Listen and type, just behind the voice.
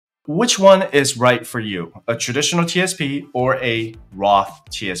Which one is right for you, a traditional TSP or a Roth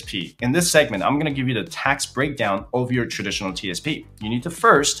TSP? In this segment, I'm going to give you the tax breakdown of your traditional TSP. You need to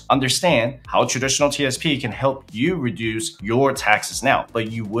first understand how traditional TSP can help you reduce your taxes now,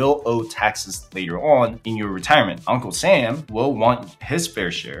 but you will owe taxes later on in your retirement. Uncle Sam will want his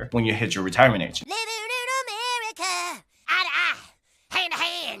fair share when you hit your retirement age. Living in America, eye to eye, hand to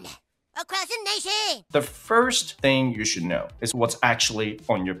hand, across the nation. The first thing you should know is what's actually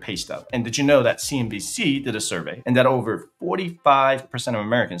on your pay stub. And did you know that CNBC did a survey and that over 45% of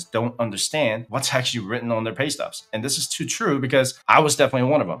Americans don't understand what's actually written on their pay stubs? And this is too true because I was definitely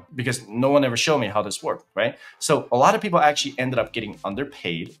one of them because no one ever showed me how this worked, right? So a lot of people actually ended up getting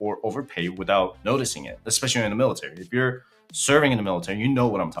underpaid or overpaid without noticing it, especially in the military. If you're serving in the military, you know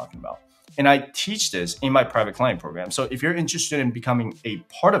what I'm talking about. And I teach this in my private client program. So if you're interested in becoming a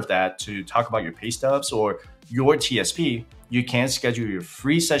part of that to talk about your pay stubs or your TSP, you can schedule your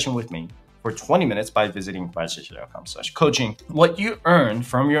free session with me for 20 minutes by visiting financialconsultation.com/coaching. What you earn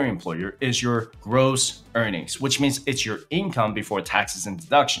from your employer is your gross earnings, which means it's your income before taxes and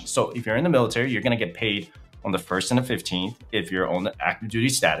deductions. So if you're in the military, you're going to get paid on the 1st and the 15th if you're on the active duty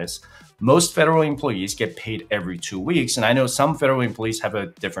status. Most federal employees get paid every 2 weeks. And I know some federal employees have a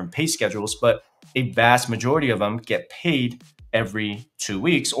different pay schedules, but a vast majority of them get paid every 2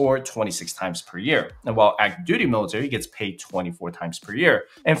 weeks or 26 times per year. And while active duty military gets paid 24 times per year.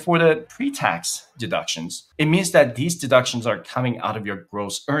 And for the pre-tax deductions, it means that these deductions are coming out of your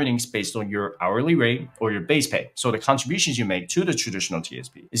gross earnings based on your hourly rate or your base pay. So the contributions you make to the traditional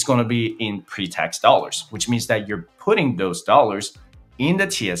TSP is going to be in pre-tax dollars, which means that you're putting those dollars in the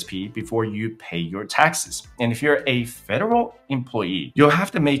TSP before you pay your taxes. And if you're a federal employee, you'll have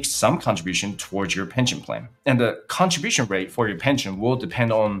to make some contribution towards your pension plan. And the contribution rate for your pension will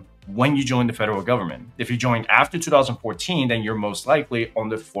depend on when you join the federal government. If you joined after 2014, then you're most likely on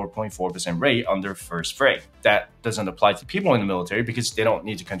the 4.4% rate under first fray. That doesn't apply to people in the military because they don't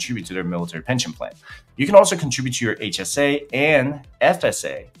need to contribute to their military pension plan. You can also contribute to your HSA and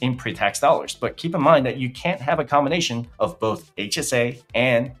FSA in pre-tax dollars, but keep in mind that you can't have a combination of both HSA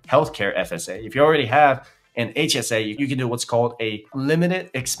and healthcare FSA. If you already have an HSA, you can do what's called a limited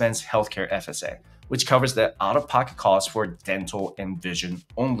expense healthcare FSA, which covers the out-of-pocket costs for dental and vision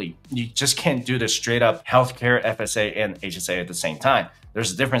only. You just can't do the straight up healthcare FSA and HSA at the same time.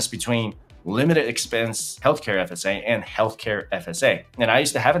 There's a difference between limited expense healthcare FSA and healthcare FSA. And I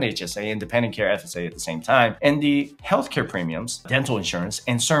used to have an HSA and dependent care FSA at the same time. And the healthcare premiums, dental insurance,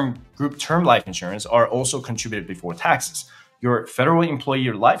 and certain group term life insurance are also contributed before taxes. Your federal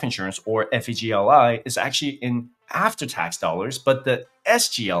employee life insurance, or FEGLI, is actually in after-tax dollars, but the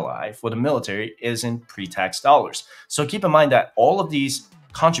SGLI for the military is in pre-tax dollars. So keep in mind that all of these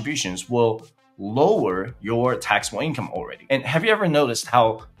contributions will lower your taxable income already. And have you ever noticed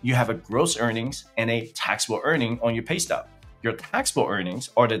how you have a gross earnings and a taxable earning on your pay stub? Your taxable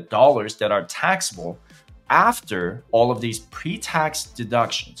earnings are the dollars that are taxable after all of these pre-tax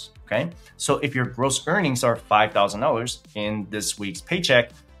deductions. Okay, so if your gross earnings are $5,000 in this week's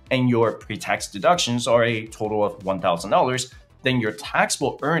paycheck and your pre-tax deductions are a total of $1,000, then your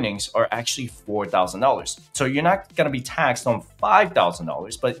taxable earnings are actually $4,000. So you're not going to be taxed on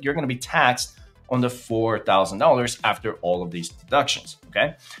 $5,000, but you're going to be taxed on the $4,000 after all of these deductions.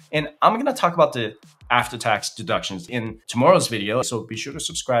 Okay, and I'm going to talk about the after-tax deductions in tomorrow's video, so be sure to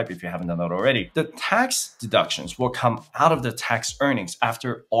subscribe if you haven't done that already. The tax deductions will come out of the tax earnings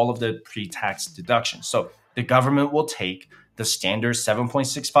after all of the pre-tax deductions. So the government will take the standard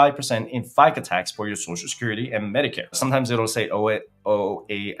 7.65% in FICA tax for your Social Security and Medicare. Sometimes it'll say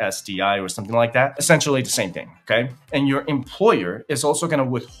OASDI or something like that. Essentially the same thing, okay? And your employer is also going to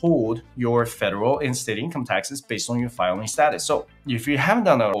withhold your federal and state income taxes based on your filing status. So if you haven't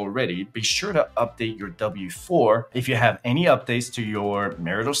done that already, be sure to update your W-4 if you have any updates to your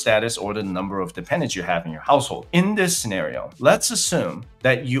marital status or the number of dependents you have in your household. In this scenario, let's assume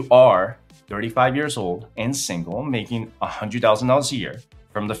that you are 35 years old and single, making $100,000 a year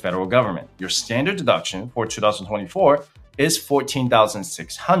from the federal government. Your standard deduction for 2024 is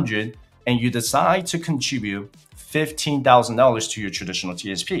 $14,600, and you decide to contribute $15,000 to your traditional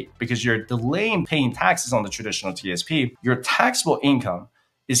TSP. Because you're delaying paying taxes on the traditional TSP, your taxable income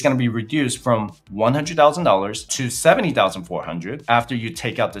is going to be reduced from $100,000 to $70,400 after you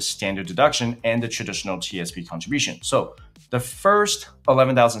take out the standard deduction and the traditional TSP contribution. So the first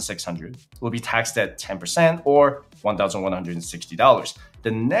 $11,600 will be taxed at 10% or $1,160.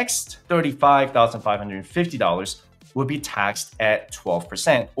 The next $35,550 will be taxed at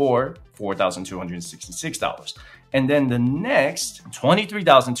 12% or $4,266. And then the next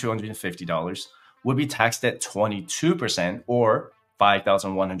 $23,250 will be taxed at 22% or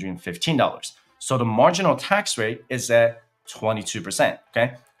 $5,115. So the marginal tax rate is at 22%,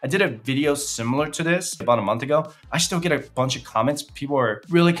 okay? I did a video similar to this about a month ago. I still get a bunch of comments. People are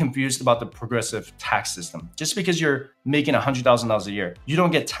really confused about the progressive tax system. Just because you're making $100,000 a year, you don't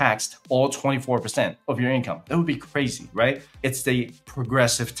get taxed all 24% of your income. That would be crazy, right? It's the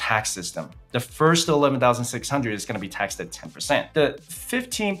progressive tax system. The first $11,600 is gonna be taxed at 10%. The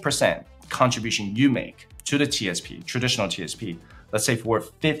 15% contribution you make to the TSP, traditional TSP, let's say for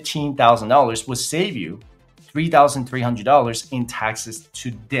 $15,000, will save you $3,300 in taxes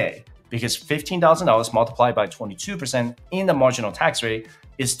today, because $15,000 multiplied by 22% in the marginal tax rate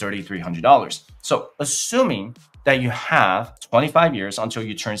is $3,300. So assuming that you have 25 years until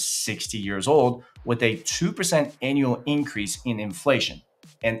you turn 60 years old with a 2% annual increase in inflation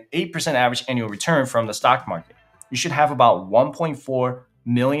and 8% average annual return from the stock market, you should have about $1.4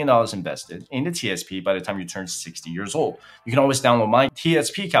 million invested in the TSP by the time you turn 60 years old. You can always download my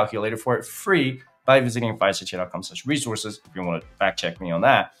TSP calculator for it free by visiting fiserv.com/resources if you want to fact check me on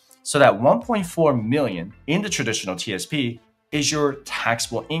that. So that 1.4 million in the traditional TSP is your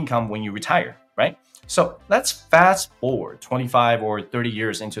taxable income when you retire, right? So let's fast forward 25 or 30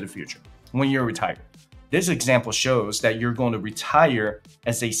 years into the future when you're retired. This example shows that you're going to retire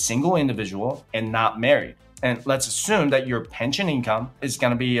as a single individual and not married. And let's assume that your pension income is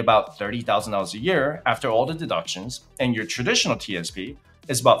going to be about $30,000 a year after all the deductions, and your traditional TSP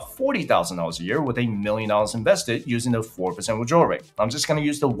is about $40,000 a year with $1 million invested using the 4% withdrawal rate. I'm just going to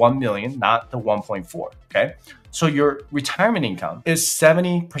use the 1 million, not the 1.4. Okay. So your retirement income is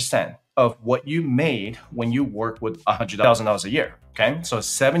 70% of what you made when you worked with $100,000 a year. Okay. So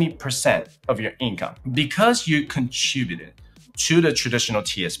 70% of your income, because you contributed to the traditional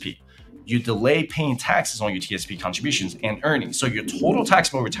TSP. You delay paying taxes on your TSP contributions and earnings. So your total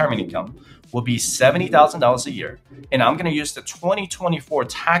taxable retirement income will be $70,000 a year. And I'm going to use the 2024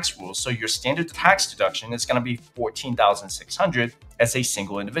 tax rules. So your standard tax deduction is going to be $14,600 as a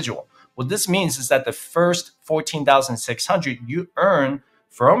single individual. What this means is that the first $14,600 you earn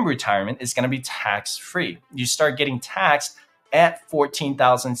from retirement is going to be tax-free. You start getting taxed at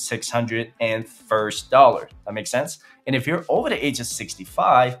 $14,600 and first dollar. That makes sense? And if you're over the age of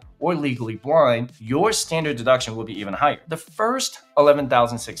 65 or legally blind, your standard deduction will be even higher. The first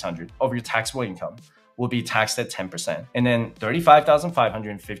 $11,600 of your taxable income will be taxed at 10%. And then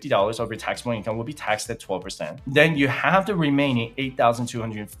 $35,550 of your taxable income will be taxed at 12%. Then you have the remaining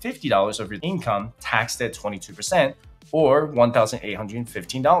 $8,250 of your income taxed at 22% or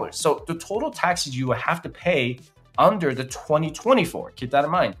 $1,815. So the total taxes you will have to pay under the 2024, keep that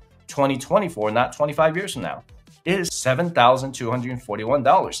in mind, 2024, not 25 years from now, is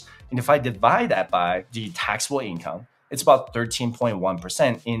 $7,241. And if I divide that by the taxable income, it's about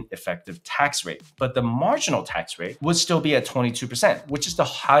 13.1% in effective tax rate. But the marginal tax rate would still be at 22%, which is the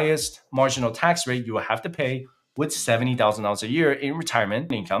highest marginal tax rate you will have to pay with $70,000 a year in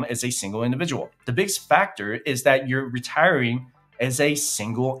retirement income as a single individual. The biggest factor is that you're retiring as a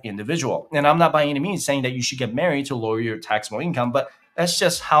single individual. And I'm not by any means saying that you should get married to lower your taxable income, but that's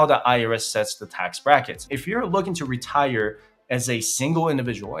just how the IRS sets the tax brackets. If you're looking to retire as a single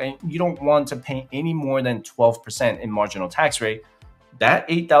individual and you don't want to pay any more than 12% in marginal tax rate, that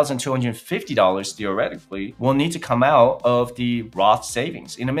 $8,250 theoretically will need to come out of the Roth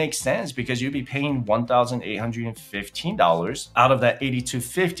savings. And it makes sense because you'd be paying $1,815 out of that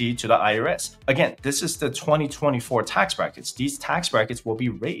 $8,250 to the IRS. Again, this is the 2024 tax brackets. These tax brackets will be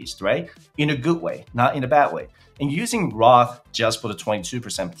raised, right? In a good way, not in a bad way. And using Roth just for the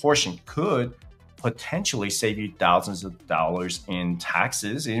 22% portion could potentially save you thousands of dollars in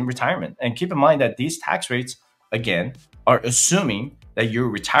taxes in retirement. And keep in mind that these tax rates, again, are assuming that you're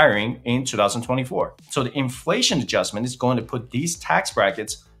retiring in 2024. So the inflation adjustment is going to put these tax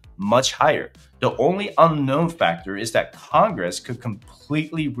brackets much higher. The only unknown factor is that Congress could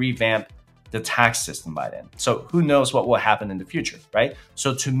completely revamp the tax system by then. So who knows what will happen in the future, right?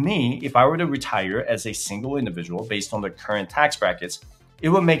 So to me, if I were to retire as a single individual based on the current tax brackets, it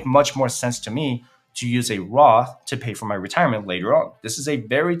would make much more sense to me to use a Roth to pay for my retirement later on. This is a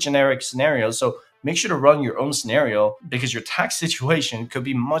very generic scenario, so make sure to run your own scenario because your tax situation could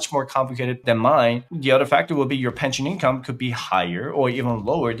be much more complicated than mine. The other factor will be your pension income could be higher or even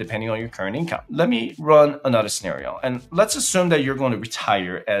lower depending on your current income. Let me run another scenario. And let's assume that you're going to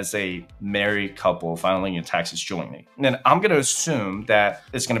retire as a married couple filing your taxes jointly. And then I'm going to assume that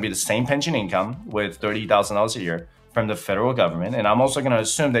it's going to be the same pension income with $30,000 a year from the federal government. And I'm also going to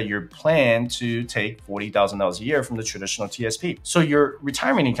assume that you plan to take $40,000 a year from the traditional TSP. So your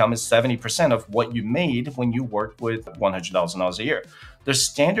retirement income is 70% of what you made when you worked with $100,000 a year. The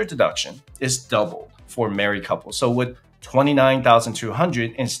standard deduction is doubled for married couples. So with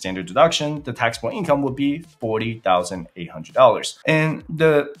 $29,200 in standard deduction, the taxable income would be $40,800. And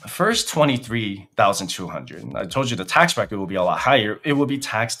the first $23,200, I told you the tax bracket will be a lot higher, it will be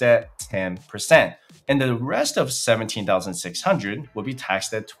taxed at 10%. And the rest of $17,600 will be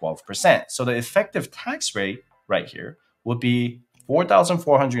taxed at 12%. So the effective tax rate right here would be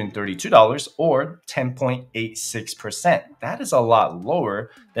 $4,432 or 10.86%. That is a lot lower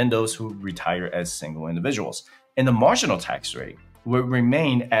than those who retire as single individuals. And the marginal tax rate will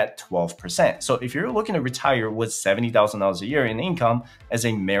remain at 12%. So if you're looking to retire with $70,000 a year in income as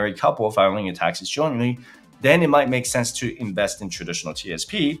a married couple filing your taxes jointly, then it might make sense to invest in traditional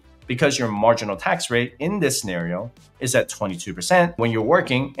TSP because your marginal tax rate in this scenario is at 22% when you're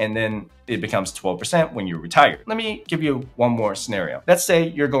working, and then it becomes 12% when you're retired. Let me give you one more scenario. Let's say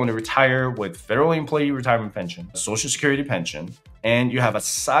you're going to retire with federal employee retirement pension, Social Security pension, and you have a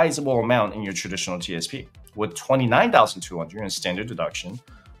sizable amount in your traditional TSP. With $29,200 in standard deduction,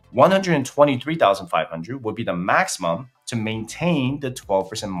 $123,500 would be the maximum to maintain the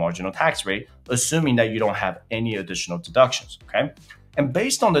 12% marginal tax rate, assuming that you don't have any additional deductions, okay? And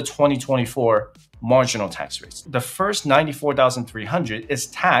based on the 2024 marginal tax rates, the first $94,300 is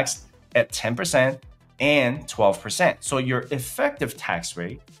taxed at 10% and 12%. So your effective tax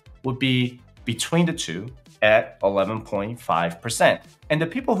rate would be between the two at 11.5%. And the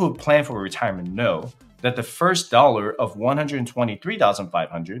people who plan for retirement know that the first dollar of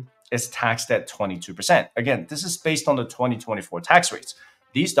 $123,500 is taxed at 22%. Again, this is based on the 2024 tax rates.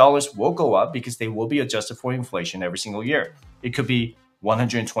 These dollars will go up because they will be adjusted for inflation every single year. It could be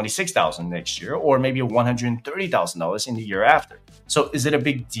 $126,000 next year, or maybe $130,000 in the year after. So is it a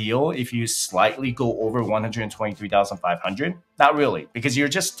big deal if you slightly go over $123,500? Not really, because you're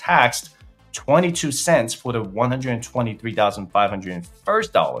just taxed 22 cents for the $123,500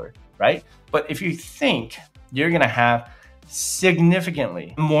 first dollar, right? But if you think you're gonna have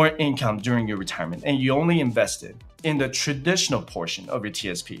significantly more income during your retirement and you only invested in the traditional portion of your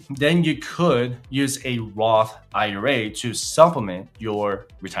TSP, then you could use a Roth IRA to supplement your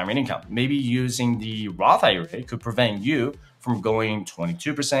retirement income. Maybe using the Roth IRA could prevent you from going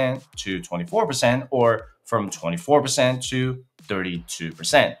 22% to 24% or from 24% to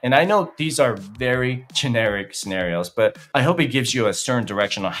 32%. And I know these are very generic scenarios, but I hope it gives you a certain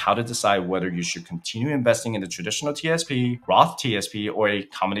direction on how to decide whether you should continue investing in the traditional TSP, Roth TSP, or a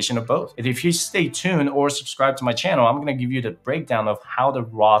combination of both. And if you stay tuned or subscribe to my channel, I'm going to give you the breakdown of how the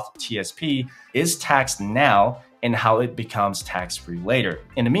Roth TSP is taxed now and how it becomes tax-free later.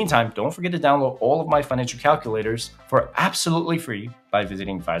 In the meantime, don't forget to download all of my financial calculators for absolutely free by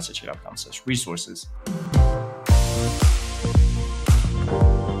visiting firesearch.com/resources.